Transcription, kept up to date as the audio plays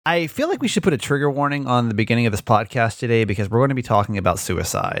I feel like we should put a trigger warning on the beginning of this podcast today because we're going to be talking about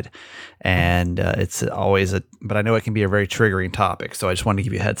suicide. And it's always but I know it can be a very triggering topic. So I just wanted to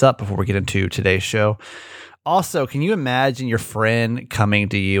give you a heads up before we get into today's show. Also, can you imagine your friend coming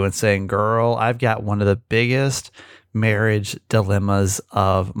to you and saying, girl, I've got one of the biggest marriage dilemmas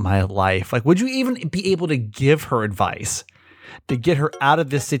of my life. Like, would you even be able to give her advice to get her out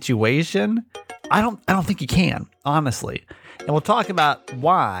of this situation? I don't think you can, honestly. And we'll talk about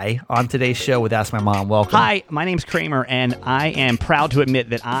why on today's show with Ask My Mom. Welcome. Hi, my name's Kramer, and I am proud to admit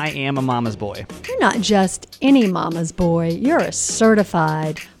that I am a mama's boy. You're not just any mama's boy. You're a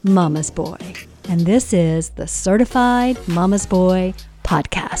certified mama's boy. And this is the Certified Mama's Boy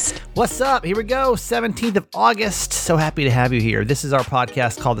Podcast. What's up? Here we go. 17th of August. So happy to have you here. This is our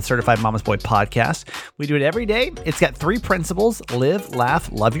podcast called the Certified Mama's Boy Podcast. We do it every day. It's got 3 principles: live, laugh,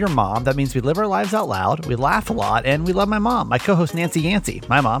 love your mom. That means we live our lives out loud, we laugh a lot, and we love my mom. My co-host Nancy Yancey,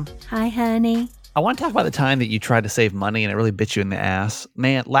 my mom. Hi, honey. I want to talk about the time that you tried to save money and it really bit you in the ass.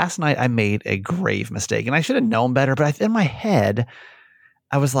 Man, last night I made a grave mistake and I should have known better, but in my head,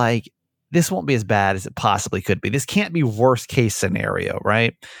 I was like, this won't be as bad as it possibly could be. This can't be worst case scenario,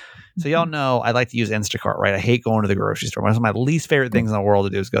 right? So y'all know I like to use Instacart, right? I hate going to the grocery store. One of my least favorite things in the world to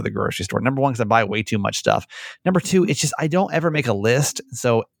do is go to the grocery store. Number one, because I buy way too much stuff. Number two, it's just I don't ever make a list.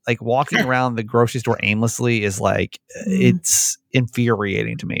 So like walking around the grocery store aimlessly is like, it's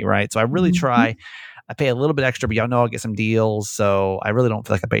infuriating to me, right? So I really try. I pay a little bit extra, but y'all know I'll get some deals. So I really don't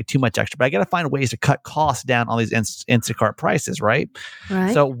feel like I pay too much extra. But I got to find ways to cut costs down on these Instacart prices, right?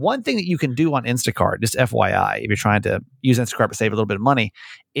 Right. So one thing that you can do on Instacart, just FYI, if you're trying to use Instacart to save a little bit of money,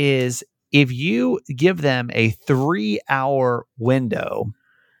 is if you give them a 3-hour window,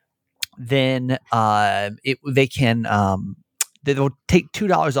 then they will take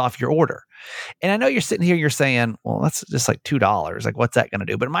 $2 off your order. And I know you're sitting here, you're saying, well, that's just like $2. Like, what's that going to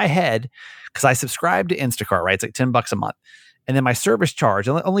do? But in my head, because I subscribe to Instacart, right? It's like $10 a month. And then my service charge,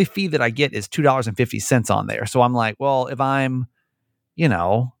 the only fee that I get is $2.50 on there. So I'm like, well, if I'm,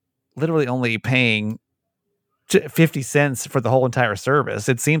 literally only paying 50 cents for the whole entire service,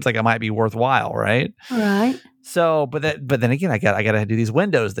 it seems like it might be worthwhile, right? Right. So, but then again, I got to do these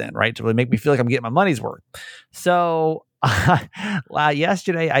windows then, right? To really make me feel like I'm getting my money's worth. So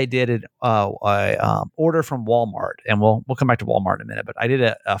yesterday I did an order from Walmart, and we'll come back to Walmart in a minute, but I did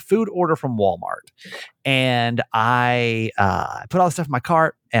a food order from Walmart, and I put all the stuff in my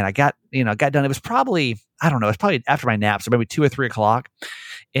cart, and I got done. It was probably, I don't know, it's probably after my nap, so maybe 2 or 3 o'clock.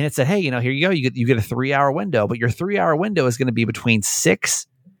 And it said, hey, here you go. You get a 3-hour window, but your 3-hour window is going to be between 6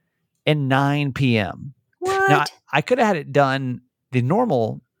 and 9 p.m. What? Now, I could have had it done the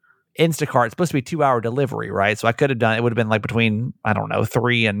normal Instacart. It's supposed to be 2-hour delivery, right? So I could have done, it would have been like between, I don't know,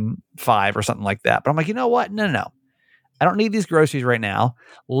 3 and 5 or something like that. But I'm like, you know what? No. I don't need these groceries right now.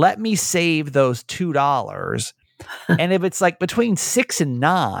 Let me save those $2. And if it's like between 6 and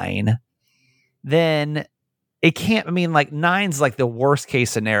 9, then it can't, like 9's like the worst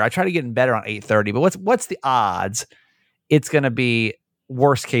case scenario. I try to get in better on 8:30, but what's the odds it's going to be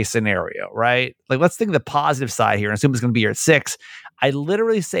worst case scenario, right? Like, let's think of the positive side here and assume it's going to be here at 6. I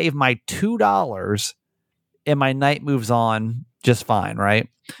literally save my $2 and my night moves on just fine, right?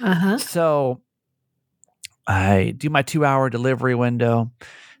 Uh-huh. So I do my 2-hour delivery window.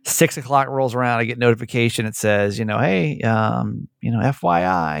 6 o'clock rolls around. I get notification. It says, hey,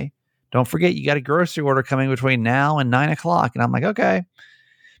 FYI, don't forget you got a grocery order coming between now and 9 o'clock. And I'm like, okay.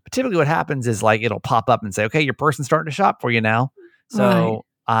 But typically what happens is like, it'll pop up and say, okay, your person's starting to shop for you now. So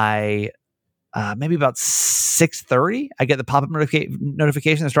I, maybe about 6:30, I get the pop-up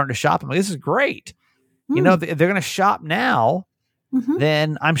notification they're starting to shop. I'm like, this is great. If they're going to shop now,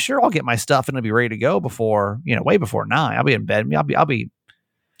 then I'm sure I'll get my stuff and it'll be ready to go before, way before 9. I'll be in bed. I'll be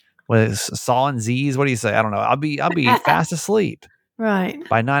with sawing Z's. What do you say? I don't know. I'll be fast asleep. Right.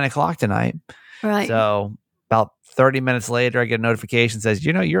 By 9 o'clock tonight. Right. So about 30 minutes later, I get a notification that says,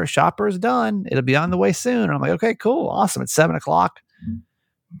 your shopper is done. It'll be on the way soon. And I'm like, okay, cool. Awesome. It's 7 o'clock.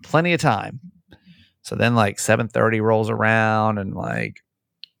 Plenty of time. So then like 7:30 rolls around and like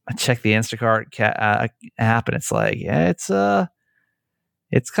I check the Instacart app and it's like, yeah,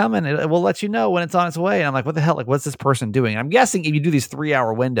 it's coming. It will let you know when it's on its way. And I'm like, what the hell? Like, what's this person doing? I'm guessing if you do these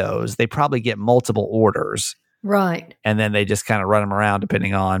 3-hour windows, they probably get multiple orders. Right. And then they just kind of run them around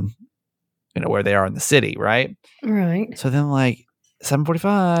depending on, where they are in the city. Right. Right. So then like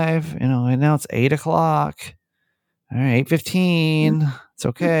 7:45, and now it's 8 o'clock. All right. 8:15. It's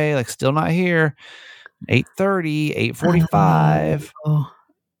okay. Like still not here. 8:30, 8:45.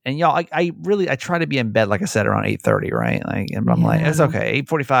 And y'all, I try to be in bed, like I said, around 8:30, right? Like, and I'm like, it's okay.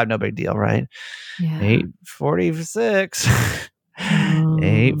 8:45, no big deal, right? Yeah. 8:46.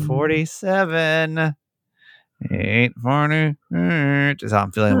 8:47. 8:40 is how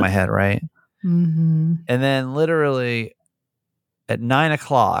I'm feeling in my head, right? Mm-hmm. And then literally at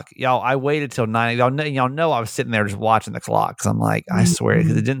 9:00, y'all, I waited till 9. Y'all know I was sitting there just watching the clock because I'm like, I swear,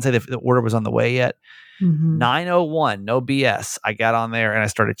 because it didn't say the order was on the way yet. 9:01, no BS. I got on there and I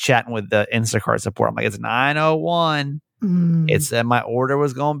started chatting with the Instacart support. I'm like, it's 9:01. It said my order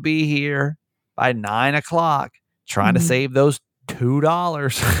was going to be here by 9:00, trying to save those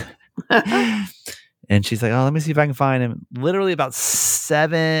 $2. And she's like, oh, let me see if I can find him. Literally about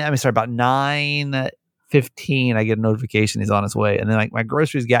 9:15, I get a notification he's on his way. And then like my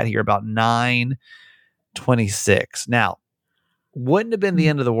groceries got here about 9:26. Now, wouldn't have been the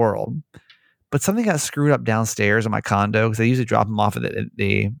end of the world, but something got screwed up downstairs in my condo because I usually drop them off at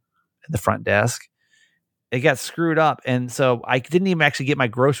the front desk. It got screwed up, and so I didn't even actually get my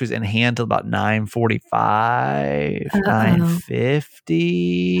groceries in hand till about 9:45,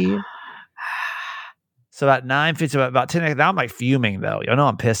 9:50. So about 9:50, about 10. Now I'm like fuming though. You know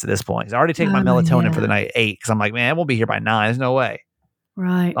I'm pissed at this point. 'Cause I already taken my melatonin for the night at 8 because I'm like, man, it won't be here by 9. There's no way.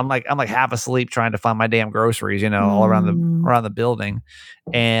 Right. I'm like half asleep trying to find my damn groceries, all around the building.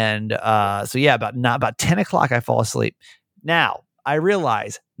 And so yeah, about 10 o'clock I fall asleep. Now I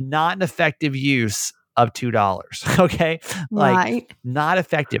realize not an effective use of $2. Okay. Like not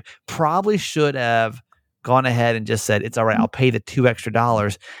effective. Probably should have gone ahead and just said, it's all right. I'll pay the $2 extra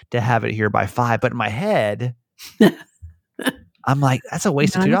to have it here by 5. But in my head, I'm like, that's a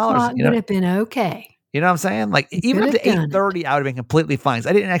waste of $2. Would have been okay. You know what I'm saying? Like even up to 8:30, I would have been completely fine.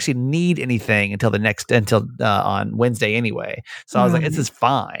 I didn't actually need anything until on Wednesday anyway. So I was like, this is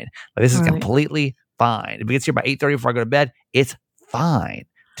fine. Like, this is completely fine. If it gets here by 8:30 before I go to bed, it's fine.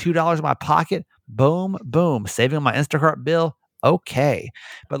 $2 in my pocket. Boom, boom. Saving on my Instacart bill. Okay.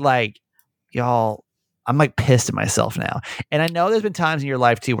 But like, y'all, I'm like pissed at myself now. And I know there's been times in your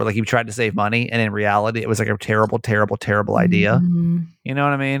life too where like you tried to save money and in reality it was like a terrible, terrible, terrible idea. You know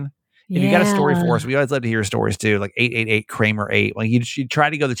what I mean? If you got a story for us, we always love to hear stories too, like 888 Kramer 8. When you try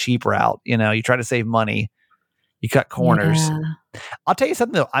to go the cheap route, you try to save money, you cut corners. Yeah. I'll tell you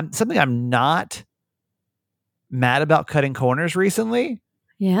something though. I'm not mad about cutting corners recently.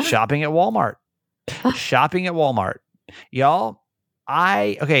 Yeah. Shopping at Walmart. Shopping at Walmart. Y'all,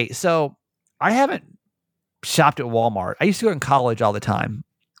 so I haven't shopped at Walmart. I used to go in college all the time.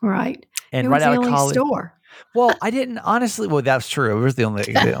 Right. And right out of college. Store. Well, I didn't honestly. Well, that's true. It was it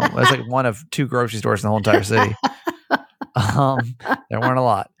was like one of 2 grocery stores in the whole entire city. There weren't a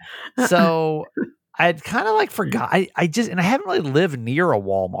lot. So I'd kind of like forgot. I haven't really lived near a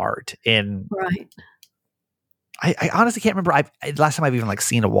Walmart in. Right. I honestly can't remember. Last time I've even like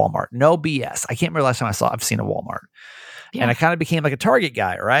seen a Walmart. No BS. I can't remember last time I've seen a Walmart. Yeah. And I kind of became like a Target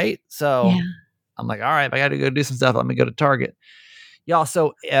guy, right? So I'm like, all right, if I got to go do some stuff, let me go to Target. Y'all,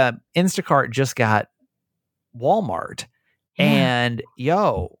 so Instacart just got Walmart. And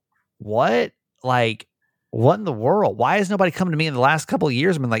what? Like, what in the world? Why has nobody come to me in the last couple of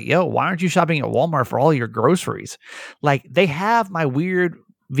years and been like, yo, why aren't you shopping at Walmart for all your groceries? Like, they have my weird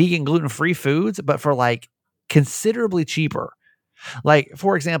vegan gluten-free foods, but for like considerably cheaper. Like,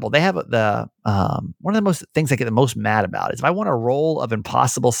 for example, they have the one of the most things I get the most mad about is if I want a roll of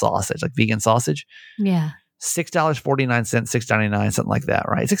Impossible sausage, like vegan sausage, $6.49, $6.99, something like that,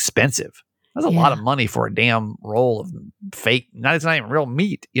 right? It's expensive. That's a lot of money for a damn roll of fake. It's not even real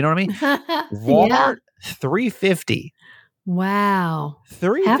meat. You know what I mean? Walmart, $3.50. Wow,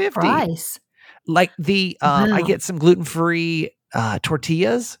 $3.50. Half price. Like I get some gluten-free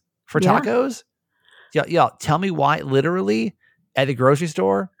tortillas for tacos. Y'all, tell me why. Literally at the grocery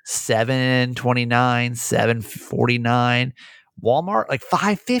store, $7.29, $7.49. Walmart, like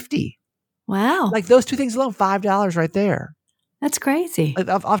 $5.50. Wow, like those 2 things alone, $5 right there. That's crazy. Like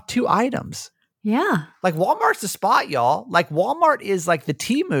of 2 items. Yeah. Like Walmart's the spot, y'all. Like Walmart is like the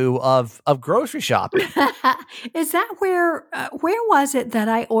Temu of grocery shopping. Is that where was it that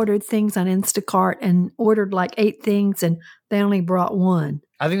I ordered things on Instacart and ordered like 8 things and they only brought 1?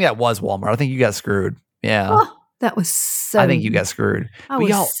 I think that was Walmart. I think you got screwed. Yeah. Oh, that was so. I think you got screwed. I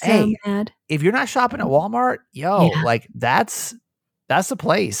was so mad. If you're not shopping at Walmart, like that's the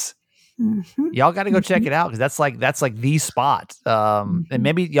place. Mm-hmm. Y'all got to go check it out because that's like the spot. And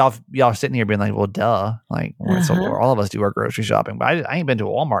maybe y'all sitting here being like, well, duh, like so all of us do our grocery shopping, but I ain't been to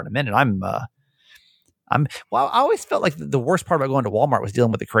a Walmart in a minute. I always felt like the worst part about going to Walmart was dealing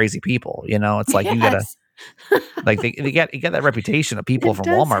with the crazy people. It's like you gotta like they get that reputation of people from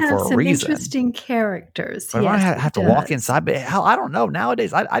Walmart for a reason. Interesting characters. But I have to walk inside. But hell, I don't know.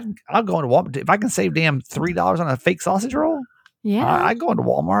 Nowadays, I'll go into Walmart if I can save damn $3 on a fake sausage roll. Yeah, I go into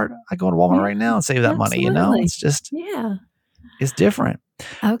Walmart. I go into Walmart right now and save that money. It's just It's different.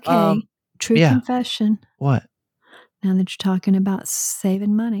 Okay. True yeah. confession. What? Now that you're talking about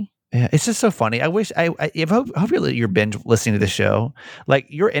saving money. Yeah, it's just so funny. I wish I hope you're binge listening to the show. Like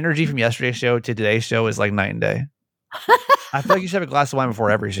your energy from yesterday's show to today's show is like night and day. I feel like you should have a glass of wine before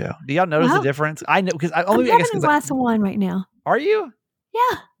every show. Do y'all notice the difference? I know because I'm having a glass of wine right now. Are you?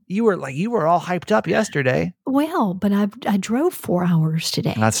 Yeah. You were all hyped up yesterday. Well, but I drove 4 hours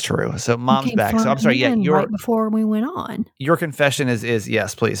today. That's true. So mom's back. So I'm sorry. Yeah, right before we went on. Your confession is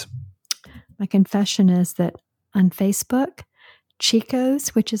yes, please. My confession is that on Facebook, Chico's,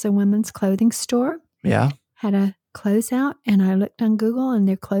 which is a women's clothing store, had a closeout, and I looked on Google, and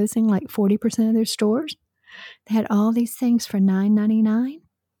they're closing like 40% of their stores. They had all these things for $9.99,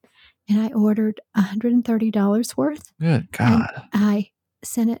 and I ordered $130 worth. Good God! And I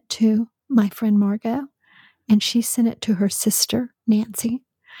sent it to my friend Margot, and she sent it to her sister Nancy,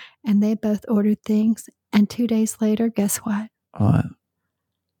 and they both ordered things. And 2 days later, guess what? What?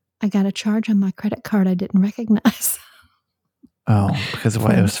 I got a charge on my credit card I didn't recognize. Oh, because of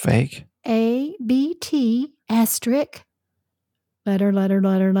what? It was fake? ABT asterisk letter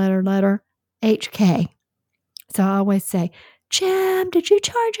HK. So I always say, Jim, did you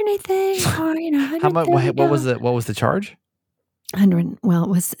charge anything? Or how much? What was the charge? 100.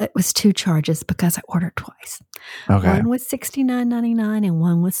 Well, it was 2 charges because I ordered twice. Okay. One was $69.99 and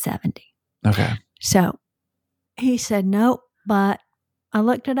one was $70. Okay. So he said, nope, but I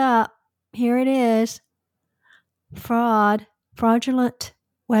looked it up. Here it is. Fraudulent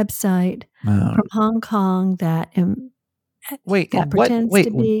website from Hong Kong that pretends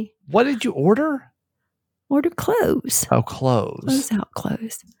to be. What did you order? Ordered clothes. Oh, clothes. Closeout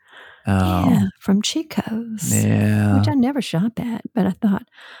clothes. Oh. Yeah, from Chico's. Yeah. Which I never shop at, but I thought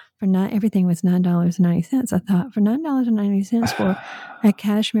everything was $9.90. I thought for $9.90 for a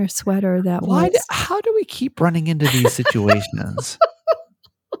cashmere sweater that how do we keep running into these situations?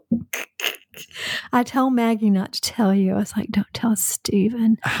 I told Maggie not to tell you. I was like, don't tell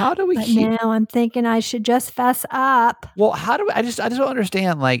Stephen. How do we now I'm thinking I should just fess up. Well, how do we, I just don't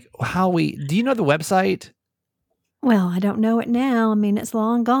understand do you know the website? Well, I don't know it now. I mean, it's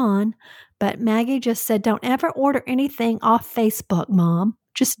long gone, but Maggie just said, don't ever order anything off Facebook, Mom.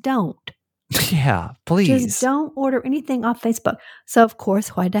 Just don't. Yeah, please. Just don't order anything off Facebook. So, of course,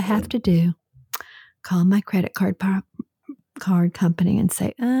 what did I have to do? Call my credit card company and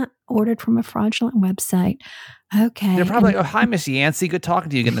say, ordered from a fraudulent website. Okay. They're probably like, oh, hi, Miss Yancey. Good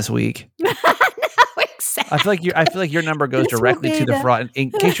talking to you again this week. No, exactly. I feel like your number goes directly to the fraud.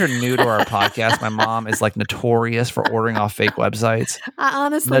 In case you're new to our podcast, my mom is like notorious for ordering off fake websites. I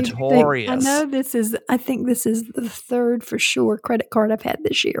honestly notorious. I think this is the 3rd for sure credit card I've had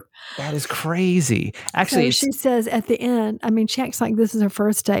this year. That is crazy. Actually, so she says at the end, she acts like this is her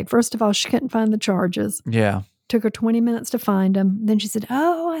first day. First of all, she couldn't find the charges. Yeah. Took her 20 minutes to find them. Then she said,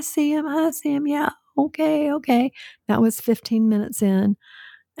 oh, I see him. Yeah. Okay. That was 15 minutes in.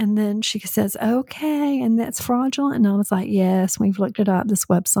 And then she says, okay, and that's fraudulent. And I was like, yes, we've looked it up. This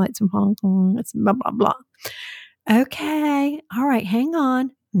website's from Hong Kong. It's blah, blah, blah. Okay. All right. Hang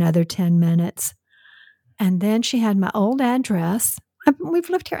on. Another 10 minutes. And then she had my old address. We've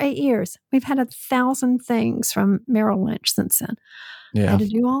lived here 8 years. We've had 1,000 things from Merrill Lynch since then. Yeah. I had to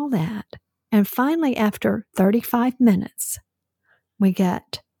do all that. And finally, after 35 minutes, we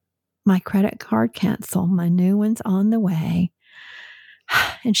get my credit card canceled. My new one's on the way.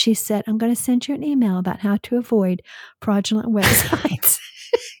 And she said, I'm going to send you an email about how to avoid fraudulent websites.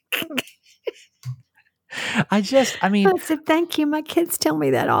 I said, thank you. My kids tell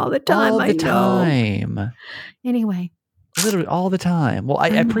me that all the time. All the time. Anyway. Literally all the time. Well, I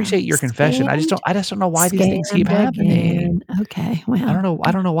appreciate your confession. I just don't know why these things keep happening. Okay. Well,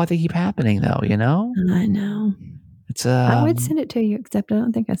 I don't know why they keep happening though, I know. It's I would send it to you, except I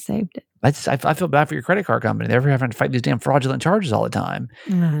don't think I saved it. I feel bad for your credit card company. They're having to fight these damn fraudulent charges all the time.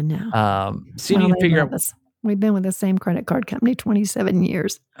 I know. So you can figure out. We've been with the same credit card company 27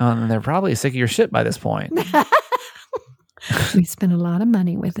 years. And they're probably sick of your shit by this point. We spent a lot of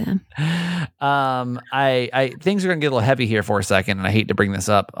money with them. I things are going to get a little heavy here for a second, and I hate to bring this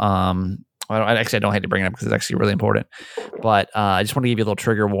up. I don't hate to bring it up because it's actually really important. But I just want to give you a little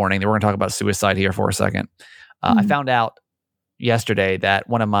trigger warning that we're going to talk about suicide here for a second. I found out yesterday that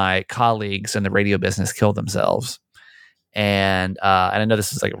one of my colleagues in the radio business killed themselves. And I know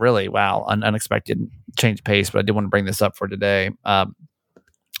this is like really, unexpected change of pace, but I did want to bring this up for today.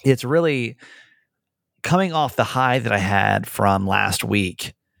 It's really coming off the high that I had from last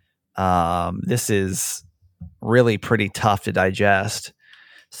week. This is really pretty tough to digest.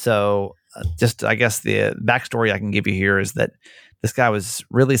 So just, I guess the backstory I can give you here is that This guy was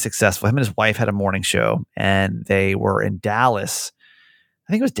really successful. Him and his wife had a morning show, and they were in Dallas.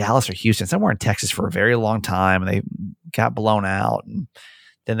 I think it was Dallas or Houston, somewhere in Texas for a very long time, and they got blown out. And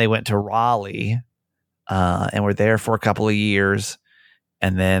then they went to Raleigh and were there for a couple of years,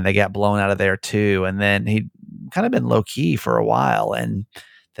 and then they got blown out of there too. And then he'd kind of been low key for a while. And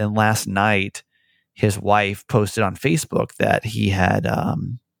then last night, his wife posted on Facebook that he had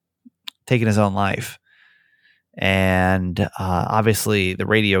taken his own life. And obviously the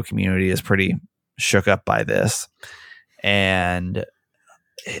radio community is pretty shook up by this. And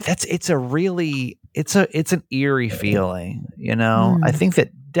it's an eerie feeling, you know. I think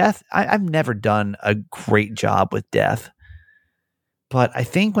that death, I've never done a great job with death, but I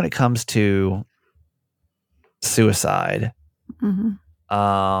think when it comes to suicide,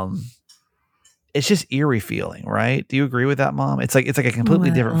 it's just eerie feeling, right? Do you agree with that, Mom? It's like a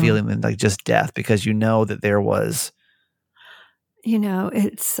completely different feeling than like just death, because you know that there was, you know,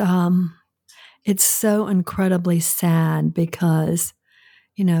 it's so incredibly sad because,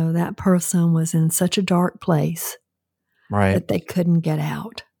 you know, that person was in such a dark place, right, that they couldn't get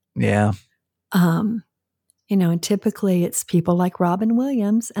out. Yeah. You know, and typically it's people like Robin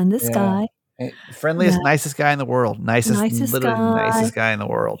Williams and this guy. Friendliest, nicest guy in the world. Nicest guy in the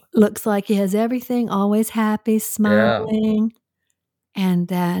world. Looks like he has everything, always happy, smiling. Yeah. And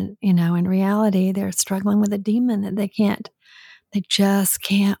then, you know, in reality, they're struggling with a demon that they just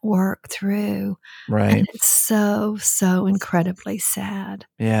can't work through. Right. And it's so, so incredibly sad.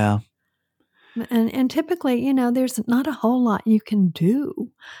 Yeah. And typically, you know, there's not a whole lot you can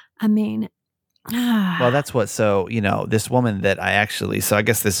do. I mean, well, that's what, so, you know, this woman that so I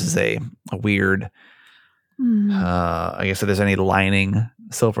guess this is a weird, I guess if there's any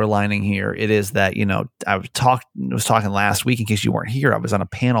silver lining here, it is that, you know, I was talking last week, in case you weren't here, I was on a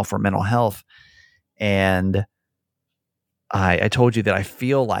panel for mental health, and I told you that I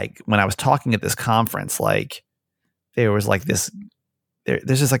feel like when I was talking at this conference, like there was like there's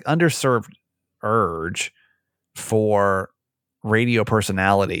this like underserved urge for radio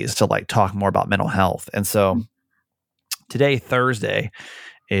personalities to like talk more about mental health. And so today, Thursday,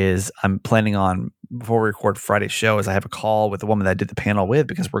 I'm planning on, before we record Friday's show, is I have a call with the woman that I did the panel with,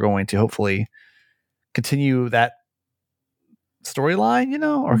 because we're going to hopefully continue that storyline, you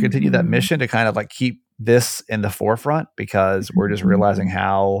know, or continue that mission to kind of like keep this in the forefront, because we're just realizing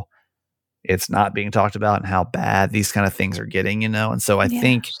how it's not being talked about and how bad these kind of things are getting, you know? And so I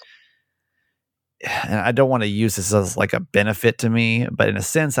think, and I don't want to use this as like a benefit to me, but in a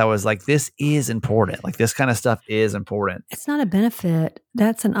sense, I was like, this is important. Like this kind of stuff is important. It's not a benefit.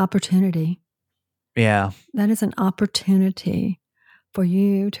 That's an opportunity. Yeah. That is an opportunity for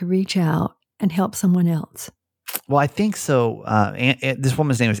you to reach out and help someone else. Well, I think so. This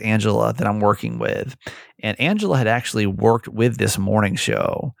woman's name is Angela that I'm working with. And Angela had actually worked with this morning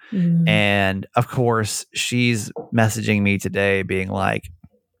show. And of course, she's messaging me today being like,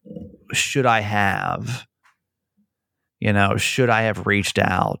 should I have reached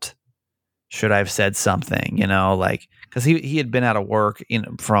out? Should I have said something, you know, like, because he had been out of work, you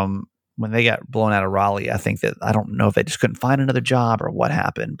know, from when they got blown out of Raleigh. I think that, I don't know if they just couldn't find another job or what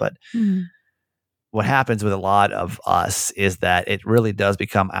happened, but what happens with a lot of us is that it really does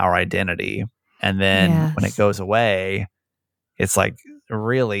become our identity. And then when it goes away, it's like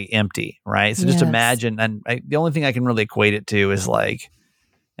really empty, right? So just imagine, and the only thing I can really equate it to is like,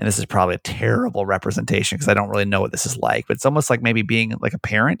 and this is probably a terrible representation because I don't really know what this is like, but it's almost like maybe being like a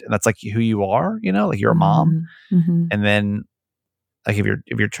parent, and that's like who you are, you know, like you're a mom. And then like if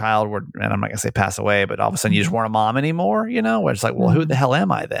your child were, and I'm not gonna say pass away, but all of a sudden you just weren't a mom anymore, you know, where it's like, well, who the hell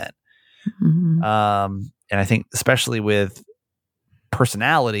am I then? And I think especially with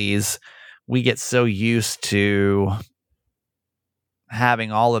personalities, we get so used to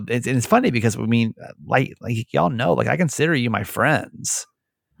having all of it. And it's funny because I mean, like y'all know, like I consider you my friends.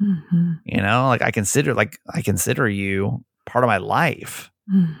 You know, like I consider you part of my life.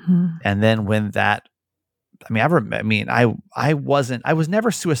 And then when that, I was never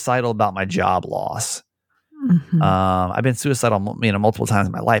suicidal about my job loss. I've been suicidal, you know, multiple times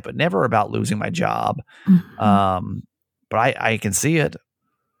in my life, but never about losing my job. But I can see it.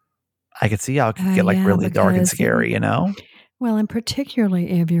 I can see how it can get like really dark and scary, you know? Well, and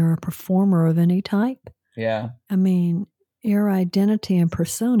particularly if you're a performer of any type. Yeah. I mean, your identity and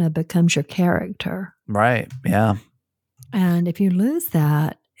persona becomes your character. Right. Yeah. And if you lose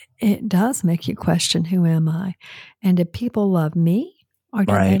that, it does make you question, who am I? And do people love me, or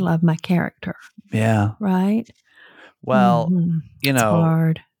do they love my character? Yeah. Right. Well, you know, it's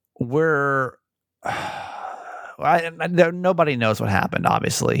hard. Nobody knows what happened.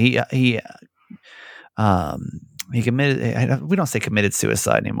 Obviously, he he committed. We don't say committed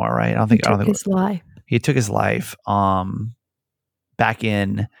suicide anymore, right? I He don't took think his life. he took his life. Back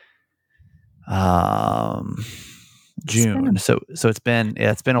in June. So it's been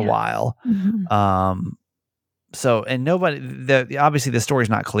a while. Mm-hmm. So, and nobody, obviously the story's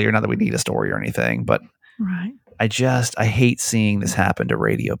not clear, not that we need a story or anything, but Right. I hate seeing this happen to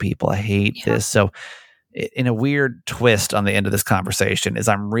radio people. I hate this. So in a weird twist on the end of this conversation is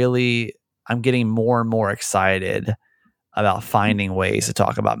I'm getting more and more excited about finding ways to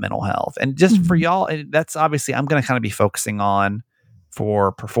talk about mental health. And just for y'all, that's obviously I'm going to kind of be focusing on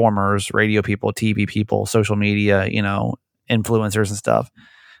for performers, radio people, TV people, social media, influencers and stuff.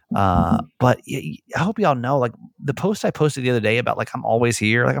 But I hope y'all know, like the post I posted the other day about like, I'm always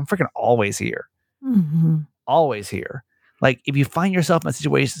here. Like I'm freaking always here. Mm-hmm. Always here. Like if you find yourself in a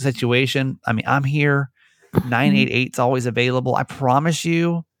situation, I mean, I'm here. 988's always available. I promise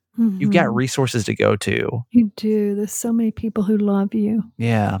you, you've got resources to go to. You do. There's so many people who love you.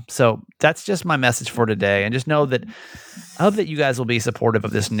 Yeah. So that's just my message for today. And just know that I hope that you guys will be supportive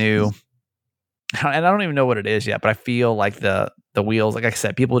of this new, and I don't even know what it is yet, but I feel like the wheels, like I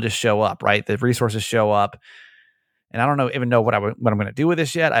said, people just show up, right? The resources show up. And I don't even know what I'm going to do with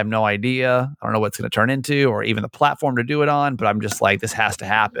this yet. I have no idea. I don't know what it's going to turn into or even the platform to do it on, but I'm just like, this has to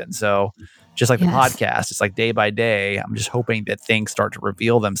happen. So just like the podcast, it's like day by day, I'm just hoping that things start to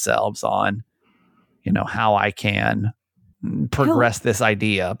reveal themselves on, how I can progress this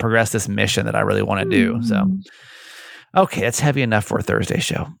idea, progress this mission that I really want to do. So, okay, that's heavy enough for a Thursday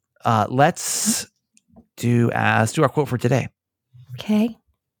show. Let's do our quote for today. Okay.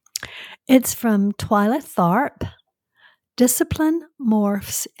 It's from Twyla Tharp. Discipline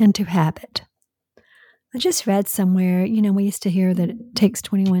morphs into habit. I just read somewhere, we used to hear that it takes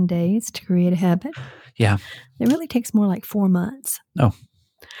 21 days to create a habit. Yeah. It really takes more like 4 months. Oh.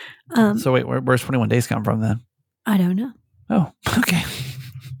 So wait, where's 21 days come from then? I don't know. Oh, okay.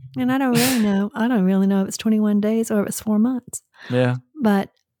 And I don't really know. I don't really know if it's 21 days or if it's 4 months. Yeah. But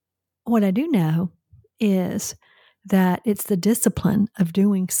what I do know is that it's the discipline of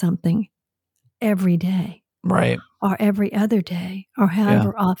doing something every day. Right. Or every other day, or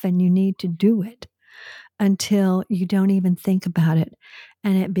however often you need to do it until you don't even think about it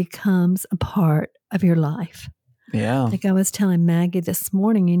and it becomes a part of your life. Yeah. Like I was telling Maggie this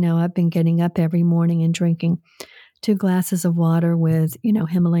morning, I've been getting up every morning and drinking 2 glasses of water with,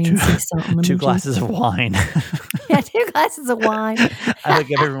 Himalayan sea salt and lemon 2 juice. glasses of wine. Yeah, 2 glasses of wine. I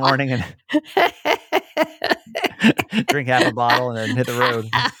wake up every morning and drink half a bottle and then hit the road.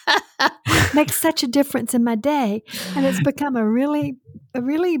 Makes such a difference in my day, and it's become a really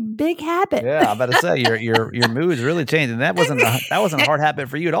big habit. Yeah, I'm about to say your mood's really changed, and that wasn't a hard habit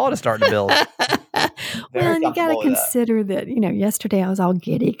for you at all to start to build. Well, and you got to consider that yesterday I was all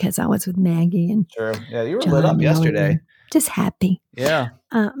giddy because I was with Maggie and sure, yeah, you were John lit up yesterday. Just happy. Yeah.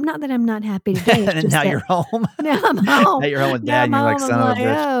 Not that I'm not happy today. And now you're home. Now I'm home. Now you're home with Dad, and you're like, son of a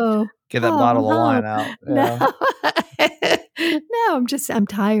bitch. Get that bottle of wine out. Yeah. No, I'm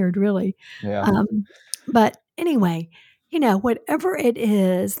tired, really. Yeah. But anyway, whatever it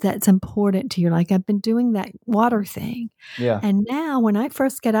is that's important to you, like I've been doing that water thing. Yeah. And now when I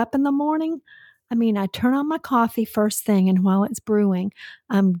first get up in the morning, I turn on my coffee first thing, and while it's brewing,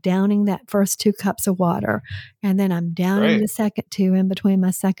 I'm downing that first 2 cups of water, and then I'm downing the second 2 in between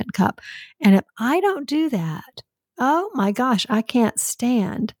my second cup. And if I don't do that, oh my gosh, I can't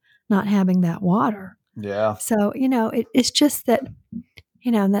stand not having that water. Yeah. So, it's just that,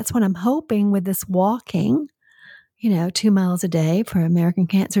 and that's what I'm hoping with this walking, 2 miles a day for American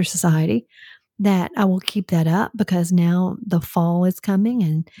Cancer Society, that I will keep that up because now the fall is coming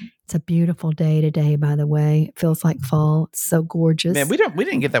and it's a beautiful day today, by the way. It feels like fall. It's so gorgeous. Man, we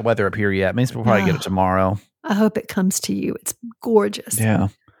didn't get that weather up here yet. Maybe we'll probably get it tomorrow. I hope it comes to you. It's gorgeous. Yeah.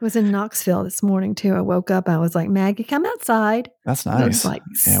 I was in Knoxville this morning too. I woke up. I was like, Maggie, come outside. That's nice. It was like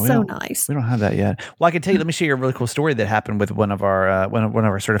so nice. We don't have that yet. Well, I can tell you. Let me share you a really cool story that happened with one of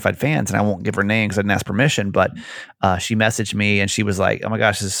our certified fans, and I won't give her name because I didn't ask permission. But she messaged me and she was like, "Oh my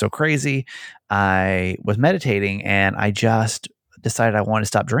gosh, this is so crazy! I was meditating and I just decided I wanted to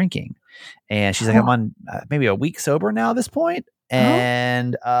stop drinking." And she's like, "I'm on maybe a week sober now at this point."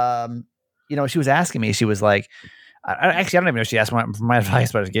 And she was asking me. She was like, I don't even know if she asked for my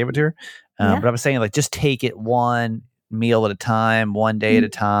advice, but I just gave it to her. But I was saying, like, just take it one meal at a time, one day at a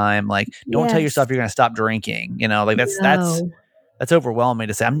time. Like, don't tell yourself you're going to stop drinking. That's that's overwhelming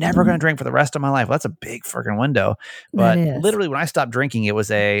to say I'm never going to drink for the rest of my life. Well, that's a big freaking window. But That is. literally, when I stopped drinking, it was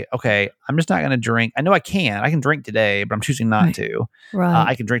okay, I'm just not going to drink. I know I can drink today, but I'm choosing not Right. to. Right.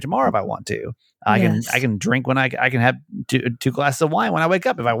 I can drink tomorrow if I want to. I Yes. can drink when I can have two glasses of wine when I wake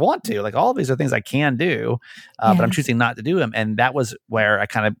up if I want to. Like, all of these are things I can do, but I'm Yes. choosing not to do them. And that was where I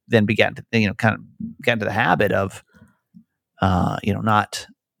kind of then began to kind of get into the habit of not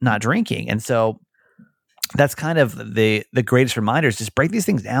drinking. And so that's kind of the greatest reminder is just break these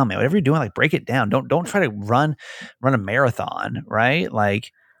things down, man. Whatever you're doing, like, break it down. Don't try to run a marathon, right?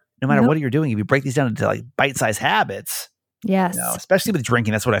 Like, no matter Nope. what you're doing, if you break these down into like bite-sized habits, Yes. especially with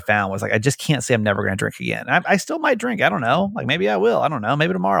drinking, that's what I found was like, I just can't say I'm never going to drink again. I still might drink. I don't know. Like, maybe I will. I don't know.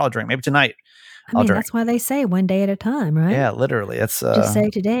 Maybe tomorrow I'll drink. Maybe tonight I'll drink. That's why they say one day at a time, right? Yeah, literally. That's Just say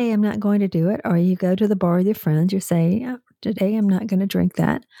today I'm not going to do it. Or you go to the bar with your friends, you say, today I'm not going to drink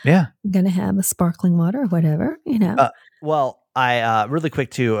that. yeah. I'm going to have a sparkling water or whatever, Well, I really quick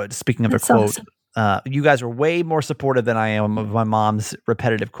too. Speaking of That's a quote, awesome. you guys are way more supportive than I am of my mom's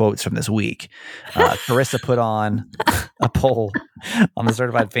repetitive quotes from this week. Carissa put on a poll on the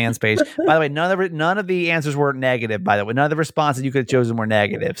Certified Fans page. By the way, none of the answers were negative. By the way, none of the responses you could have chosen were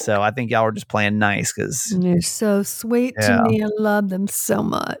negative. So I think y'all were just playing nice because And they're so sweet Yeah. to me. I love them so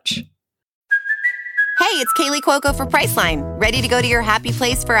much. Hey, it's Kaylee Cuoco for Priceline. Ready to go to your happy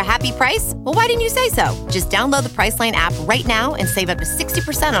place for a happy price? Well, why didn't you say so? Just download the Priceline app right now and save up to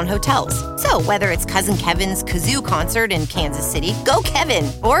 60% on hotels. So whether it's Cousin Kevin's Kazoo Concert in Kansas City, go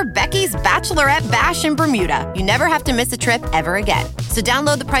Kevin, or Becky's Bachelorette Bash in Bermuda, you never have to miss a trip ever again. So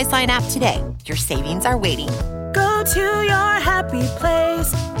download the Priceline app today. Your savings are waiting. Go to your happy place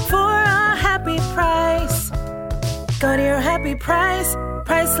for a happy price. Go to your happy price,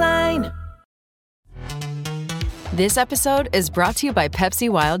 Priceline. This episode is brought to you by Pepsi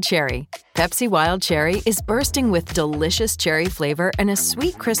Wild Cherry. Pepsi Wild Cherry is bursting with delicious cherry flavor and a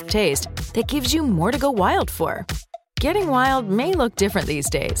sweet, crisp taste that gives you more to go wild for. Getting wild may look different these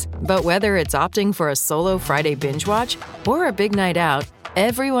days, but whether it's opting for a solo Friday binge watch or a big night out,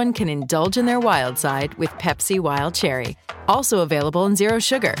 everyone can indulge in their wild side with Pepsi Wild Cherry. Also available in Zero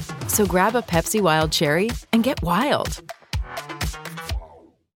Sugar. So grab a Pepsi Wild Cherry and get wild.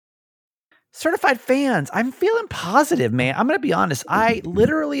 Certified Fans, I'm feeling positive, man. I'm going to be honest. I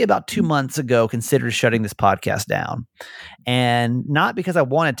literally about 2 months ago considered shutting this podcast down, and not because I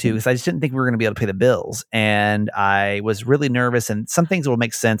wanted to, because I just didn't think we were going to be able to pay the bills. And I was really nervous, and some things will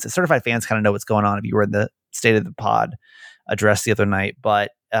make sense. Certified Fans kind of know what's going on if you were in the State of the Pod address the other night,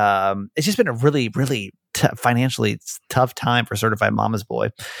 but it's just been a really, really financially tough time for Certified Mama's Boy.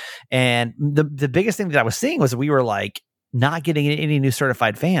 And the biggest thing that I was seeing was we were like, not getting any new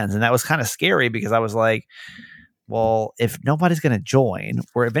certified fans. And that was kind of scary because I was like, well, if nobody's going to join,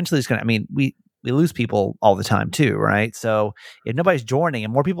 we're eventually just going to, we lose people all the time too, right? So if nobody's joining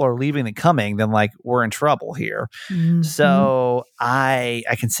and more people are leaving than coming, then like we're in trouble here. Mhm. So I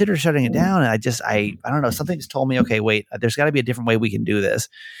considered shutting it down, and I don't know, something just told me, okay, wait, there's got to be a different way we can do this.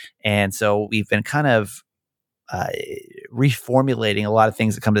 And so we've been kind of reformulating a lot of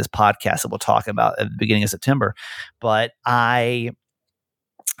things that come to this podcast that we'll talk about at the beginning of September. But I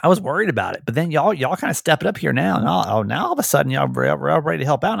was worried about it, but then y'all kind of step it up here now. And now all of a sudden y'all are ready to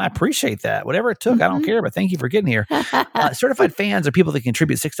help out. And I appreciate that. Whatever it took, I don't care, but thank you for getting here. Certified fans are people that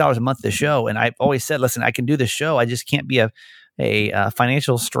contribute $6 a month to the show. And I've always said, listen, I can do this show. I just can't be a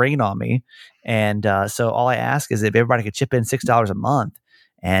financial strain on me. And so all I ask is if everybody could chip in $6 a month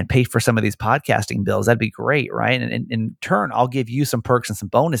and pay for some of these podcasting bills, that'd be great, right? And in turn, I'll give you some perks and some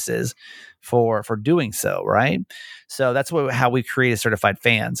bonuses for doing so, right? So that's how we created Certified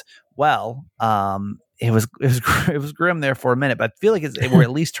Fans. Well, it was grim there for a minute, but I feel like we're at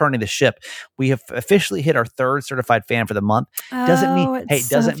least turning the ship. We have officially hit our third certified fan for the month. Doesn't mean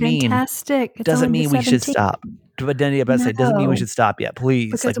doesn't mean we should stop. But then doesn't mean we should stop yet,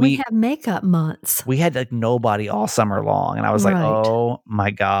 please. Because we have makeup months. We had like nobody all summer long, and I was like, oh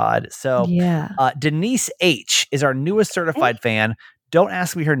my God. So Denise H is our newest certified fan. Don't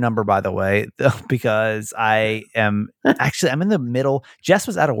ask me her number, by the way, because I'm in the middle. Jess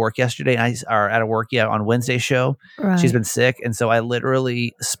was out of work yesterday, on Wednesday's show. Right. She's been sick. And so I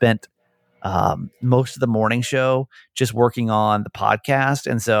literally spent most of the morning show just working on the podcast.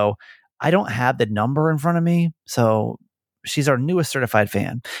 And so I don't have the number in front of me. So she's our newest certified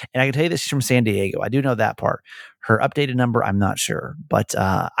fan. And I can tell you that she's from San Diego. I do know that part. Her updated number, I'm not sure. But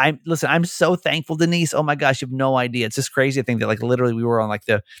I'm so thankful, Denise. Oh my gosh, you have no idea. It's just crazy to think that like literally we were on like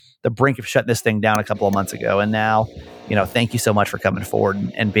the brink of shutting this thing down a couple of months ago. And now, thank you so much for coming forward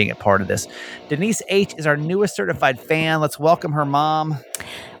and being a part of this. Denise H is our newest certified fan. Let's welcome her mom.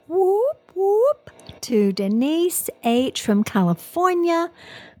 Whoop, whoop. to Denise H. from California.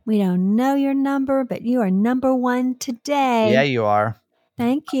 We don't know your number, but you are number one today. Yeah, you are.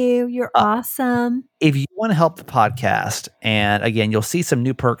 Thank you. You're awesome. If you want to help the podcast, and again, you'll see some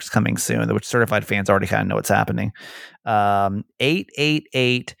new perks coming soon, which certified fans already kind of know what's happening.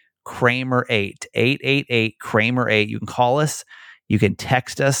 888 Kramer 8, 888 Kramer 8. You can call us. You can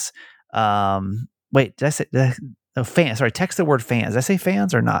text us. Wait, did I say fans? Sorry, text the word fans. Did I say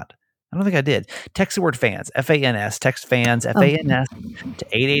fans or not? I don't think I did. Text the word fans, FANS, text fans, FANS to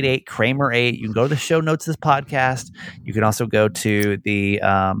 888 Kramer 8. You can go to the show notes of this podcast. You can also go to the, what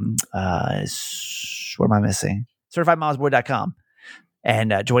am I missing? CertifiedMomsBoy.com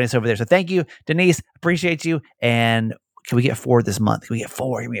and join us over there. So thank you, Denise. Appreciate you. And can we get 4 this month? Can we get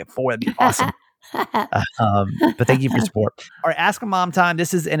 4? Can we get 4? That'd be awesome. But thank you for your support. All right, Ask a Mom time.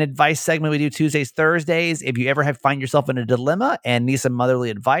 This is an advice segment we do Tuesdays, Thursdays. If you ever find yourself in a dilemma and need some motherly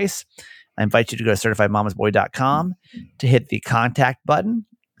advice, I invite you to go to CertifiedMamasBoy.com to hit the contact button.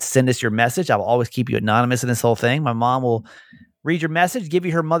 Send us your message. I will always keep you anonymous in this whole thing. My mom will read your message, give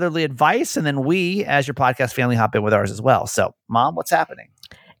you her motherly advice, and then we, as your podcast family, hop in with ours as well. So, Mom, what's happening?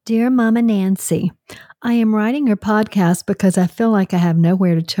 Dear Mama Nancy, I am writing your podcast because I feel like I have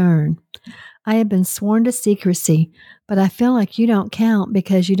nowhere to turn. I have been sworn to secrecy, but I feel like you don't count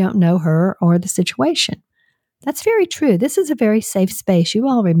because you don't know her or the situation. That's very true. This is a very safe space. You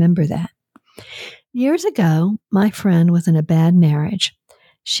all remember that. Years ago, my friend was in a bad marriage.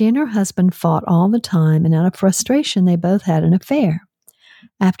 She and her husband fought all the time, and out of frustration, they both had an affair.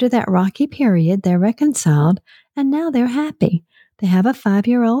 After that rocky period, they reconciled, and now they're happy. They have a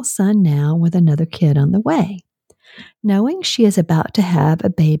 5-year-old son now with another kid on the way. Knowing she is about to have a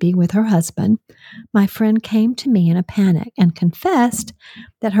baby with her husband, my friend came to me in a panic and confessed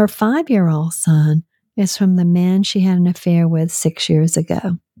that her 5-year-old son is from the man she had an affair with 6 years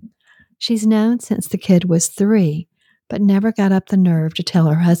ago. She's known since the kid was 3, but never got up the nerve to tell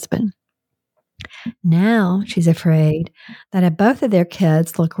her husband. Now she's afraid that if both of their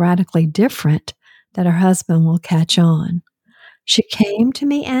kids look radically different, that her husband will catch on. She came to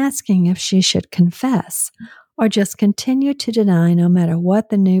me asking if she should confess or just continue to deny no matter what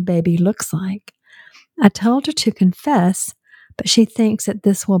the new baby looks like. I told her to confess, but she thinks that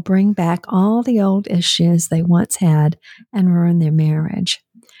this will bring back all the old issues they once had and ruin their marriage.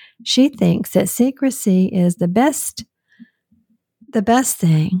 She thinks that secrecy is the best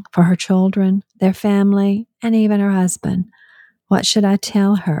thing for her children, their family, and even her husband. What should I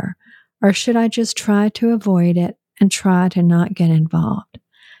tell her? Or should I just try to avoid it and try to not get involved?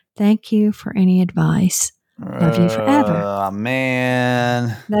 Thank you for any advice. Love you forever. Oh,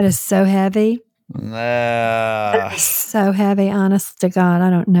 man. That is so heavy. That is so heavy. Honest to God,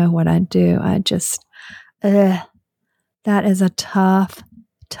 I don't know what I'd do. I just, that is a tough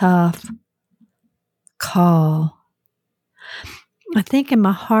call. I think in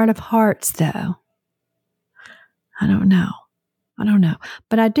my heart of hearts, though, I don't know.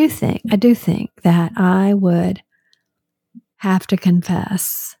 But I do think that I would have to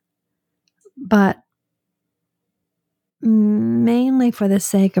confess. But mainly for the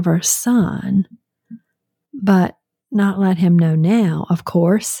sake of her son, but not let him know now, of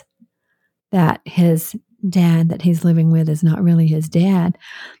course, that his dad that he's living with is not really his dad.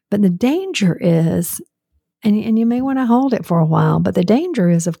 But the danger is, and you may want to hold it for a while, but the danger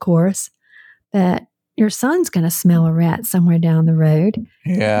is, of course, that your son's going to smell a rat somewhere down the road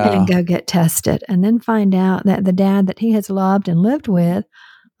and go get tested and then find out that the dad that he has loved and lived with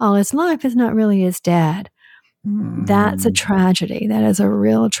all his life is not really his dad. That's a tragedy. That is a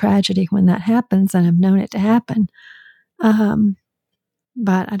real tragedy when that happens, and I've known it to happen.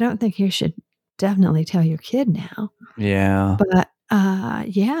 But I don't think you should definitely tell your kid now. Yeah. But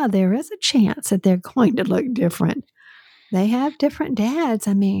yeah, there is a chance that they're going to look different. They have different dads.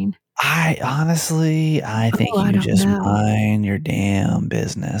 I mean, I think you just mind your damn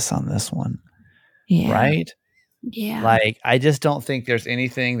business on this one. Yeah. Right? Yeah. Like, I just don't think there's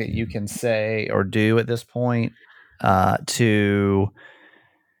anything that you can say or do at this point to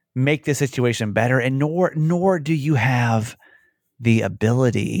make the situation better. And nor do you have the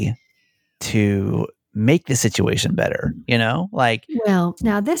ability to make the situation better, like. Well,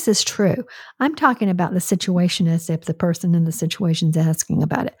 now this is true. I'm talking about the situation as if the person in the situation's asking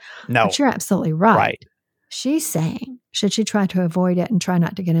about it. No. But you're absolutely right. Right. She's saying, should she try to avoid it and try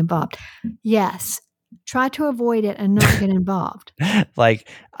not to get involved? Yes. Try to avoid it and not get involved. Like,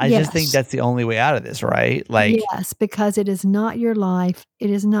 I just think that's the only way out of this, right? Like, yes, because it is not your life. It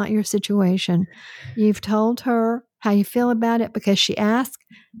is not your situation. You've told her how you feel about it because she asked.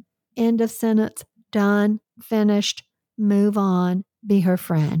 End of sentence. Done. Finished. Move on. be her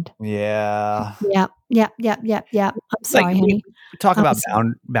friend. Yeah. Yep. I'm sorry, honey. We talk about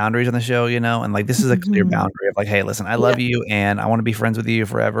sorry. boundaries on the show, and like this is a clear Mhm. boundary of like, hey, listen, I love you and I want to be friends with you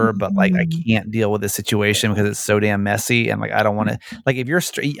forever, but like I Mhm. can't deal with this situation because it's so damn messy, and like I don't want to. Like if you're,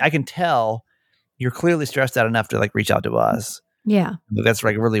 I can tell you're clearly stressed out enough to like reach out to us. Yeah. But that's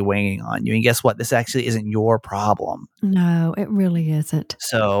like really weighing on you, and guess what? This actually isn't your problem. No, it really isn't.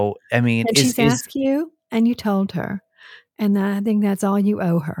 So I mean, And she's asked you, and you told her, and I think that's all you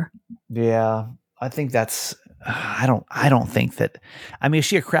owe her. yeah, I think that's. I don't think that. I mean, is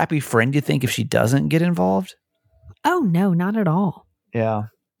she a crappy friend? You think if she doesn't get involved? Oh no, not at all. Yeah.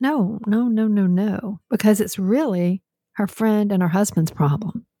 No. Because it's really her friend and her husband's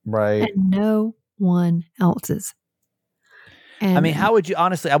problem, Right. and no one else's. And I mean, how would you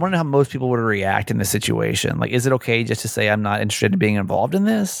honestly? I want to know how most people would react in this situation. Like, is it okay just to say I'm not interested in being involved in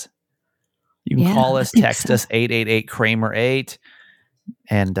this? You can Yeah, call I us, think text so. us 888-Kramer-8.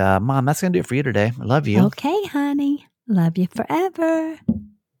 And Mom, that's gonna do it for you today. I love you. Okay, honey. Love you forever.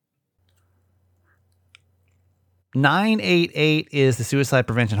 988 is the suicide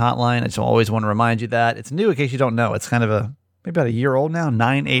prevention hotline. I just always want to remind you that it's new in case you don't know. It's kind of maybe about a year old now.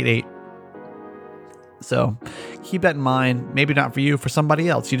 988. So keep that in mind. Maybe not for you, for somebody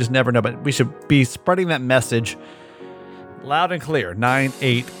else. You just never know. But we should be spreading that message loud and clear.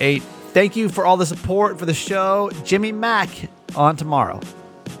 988. Thank you for all the support for the show. Jimmy Mack on tomorrow.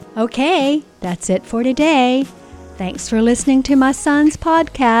 Okay, that's it for today. Thanks for listening to my son's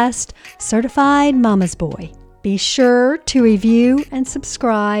podcast, Certified Mama's Boy. Be sure to review and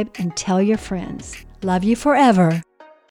subscribe and tell your friends. Love you forever.